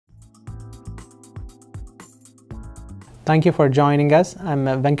Thank you for joining us. I'm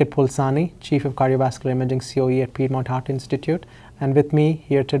Venkat Pulsani, Chief of Cardiovascular Imaging COE at Piedmont Heart Institute. And with me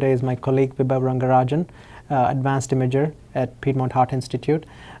here today is my colleague Vibhav Rangarajan, Advanced Imager at Piedmont Heart Institute.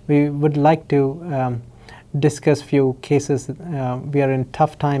 We would like to discuss few cases. We are in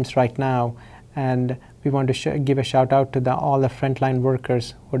tough times right now, and we want to give a shout out to all the frontline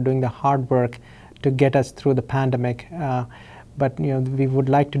workers who are doing the hard work to get us through the pandemic. But we would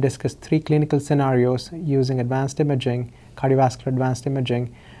like to discuss 3 clinical scenarios using advanced imaging, cardiovascular advanced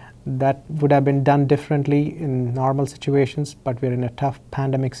imaging, that would have been done differently in normal situations, but we're in a tough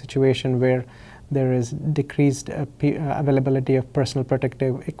pandemic situation where there is decreased availability of personal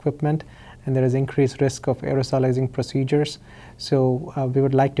protective equipment, and there is increased risk of aerosolizing procedures. So we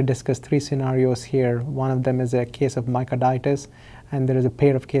would like to discuss 3 scenarios here. One of them is a case of myocarditis, and there is a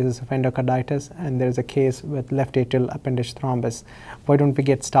pair of cases of endocarditis, and there is a case with left atrial appendage thrombus. Why don't we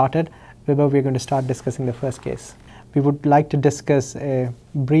get started? Vibhav, we're going to start discussing the first case. We would like to discuss a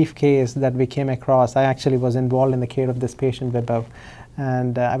brief case that we came across. I actually was involved in the care of this patient, Vibhav,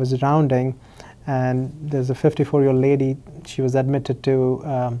 and I was rounding, and there's a 54-year-old lady. She was admitted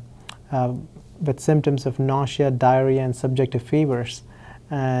to with symptoms of nausea, diarrhea, and subjective fevers,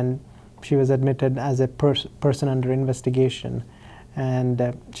 and she was admitted as a person under investigation. And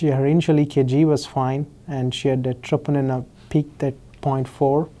her initial EKG was fine, and she had a troponin peaked at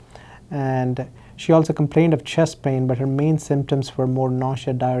 0.4, and she also complained of chest pain, but her main symptoms were more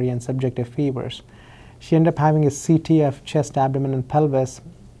nausea, diarrhea, and subjective fevers. She ended up having a CT of chest, abdomen, and pelvis,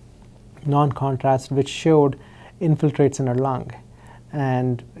 non-contrast, which showed infiltrates in her lung.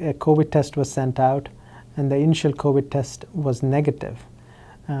 And a COVID test was sent out, and the initial COVID test was negative.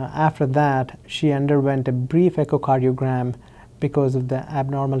 After that, she underwent a brief echocardiogram because of the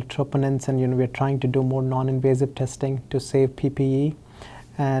abnormal troponins, and we're trying to do more non-invasive testing to save PPE.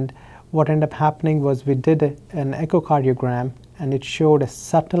 And what ended up happening was we did an echocardiogram, and it showed a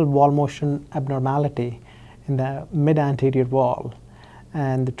subtle wall motion abnormality in the mid-anterior wall,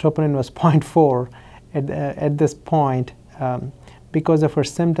 and the troponin was 0.4. At this point, because of her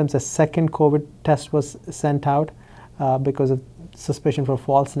symptoms, a second COVID test was sent out because of suspicion for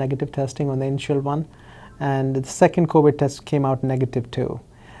false negative testing on the initial one. And the second COVID test came out negative too.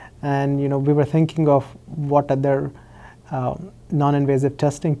 And we were thinking of what other non-invasive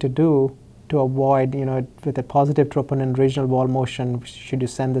testing to do to avoid, with a positive troponin regional wall motion, should you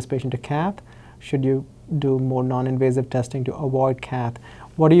send this patient to cath? Should you do more non-invasive testing to avoid cath?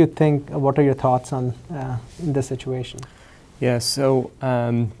 What do you think? What are your thoughts on this situation? Yeah, so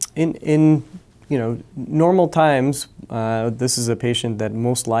in normal times, this is a patient that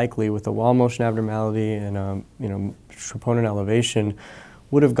most likely with a wall motion abnormality and troponin elevation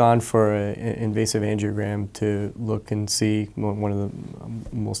would have gone for an invasive angiogram to look and see. One of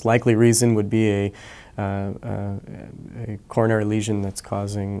the most likely reason would be a coronary lesion that's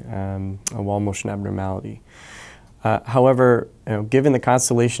causing a wall motion abnormality. However, given the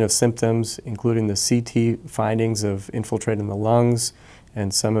constellation of symptoms, including the CT findings of infiltrate in the lungs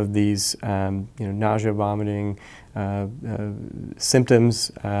and some of these nausea, vomiting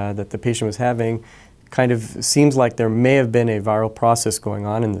symptoms that the patient was having, kind of seems like there may have been a viral process going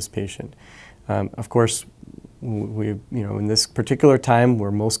on in this patient. Of course, in this particular time,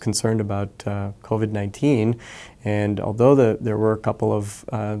 we're most concerned about COVID-19, and although there were a couple of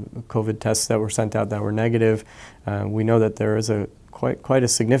COVID tests that were sent out that were negative, we know that there is quite a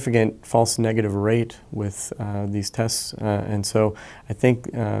significant false negative rate with these tests, and so I think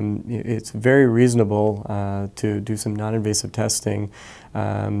it's very reasonable to do some non-invasive testing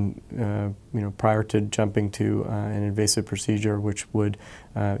prior to jumping to an invasive procedure, which would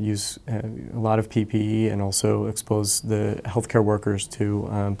use a lot of PPE and also expose the healthcare workers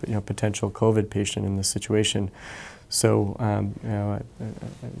to potential COVID patient in this situation. So I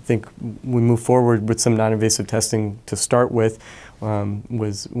think we move forward with some non-invasive testing to start with.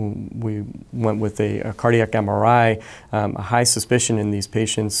 We went with a cardiac MRI, a high suspicion in these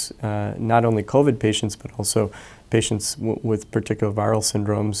patients, not only COVID patients, but also patients with particular viral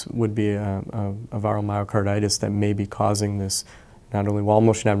syndromes would be a viral myocarditis that may be causing this not only wall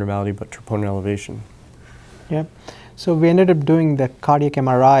motion abnormality, but troponin elevation. Yeah. So we ended up doing the cardiac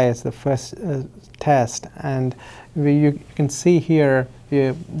MRI as the first test, and you can see here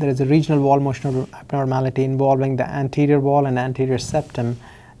there is a regional wall motion abnormality involving the anterior wall and anterior septum,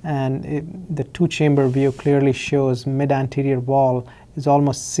 and the 2-chamber view clearly shows mid-anterior wall is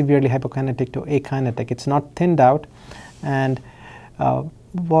almost severely hypokinetic to akinetic. It's not thinned out, and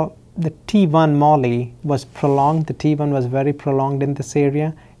the T1 MOLY was prolonged. The T1 was very prolonged in this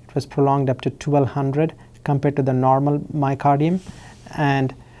area. It was prolonged up to 1200 compared to the normal myocardium,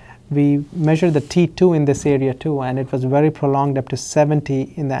 and We measured the T2 in this area too, and it was very prolonged, up to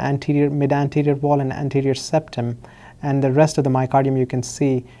 70 in the anterior, mid-anterior wall and anterior septum, and the rest of the myocardium you can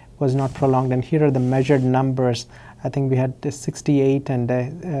see was not prolonged. And here are the measured numbers. I think we had 68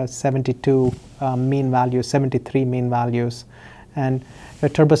 and 72 mean values, 73 mean values. And the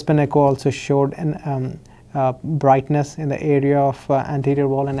turbospin echo also showed an brightness in the area of anterior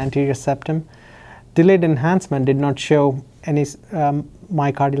wall and anterior septum. Delayed enhancement did not show any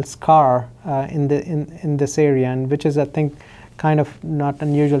myocardial scar in this area, and which is, I think, kind of not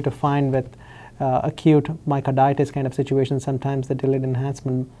unusual to find with acute myocarditis kind of situation. Sometimes the delayed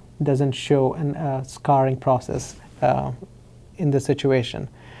enhancement doesn't show a scarring process in the situation.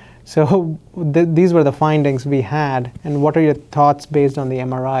 So these were the findings we had. And what are your thoughts based on the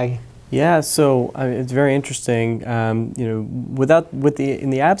MRI? Yeah, so it's very interesting. You know, in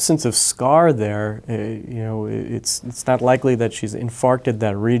the absence of scar there, you know, it's not likely that she's infarcted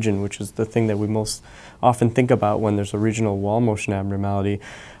that region, which is the thing that we most often think about when there's a regional wall motion abnormality.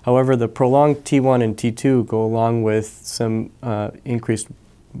 However, the prolonged T1 and T2 go along with some increased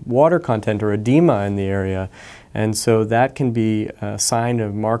water content or edema in the area, and so that can be a sign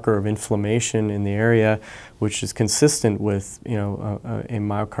of marker of inflammation in the area, which is consistent with, you know, a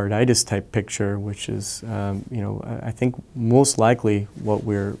myocarditis type picture, which is, you know, I think most likely what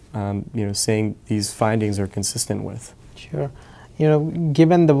we're, you know, saying these findings are consistent with. Sure. You know,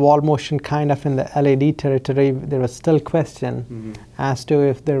 given the wall motion kind of in the LAD territory, there was still question as to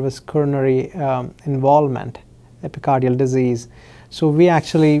if there was coronary involvement, epicardial disease. So we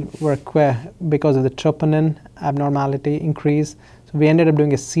actually were, because of the troponin abnormality increase, so we ended up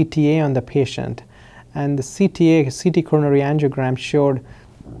doing a CTA on the patient. And the CT coronary angiogram showed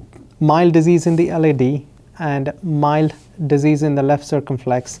mild disease in the LAD and mild disease in the left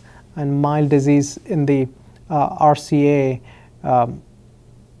circumflex and mild disease in the RCA,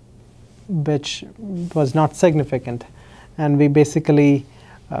 which was not significant. And we basically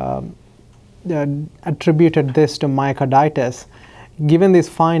attributed this to myocarditis. Given these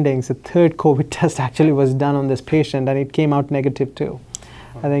findings, a third COVID test actually was done on this patient, and it came out negative too.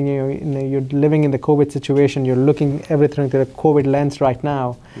 I think you're living in the COVID situation, you're looking everything through the COVID lens right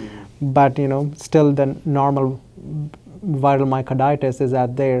now, but you know, still the normal viral myocarditis is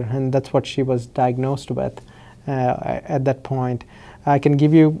out there, and that's what she was diagnosed with at that point. I can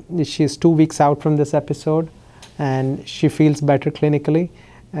give you, she's 2 weeks out from this episode, and she feels better clinically,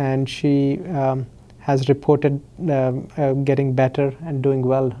 and she has reported getting better and doing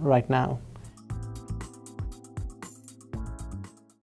well right now.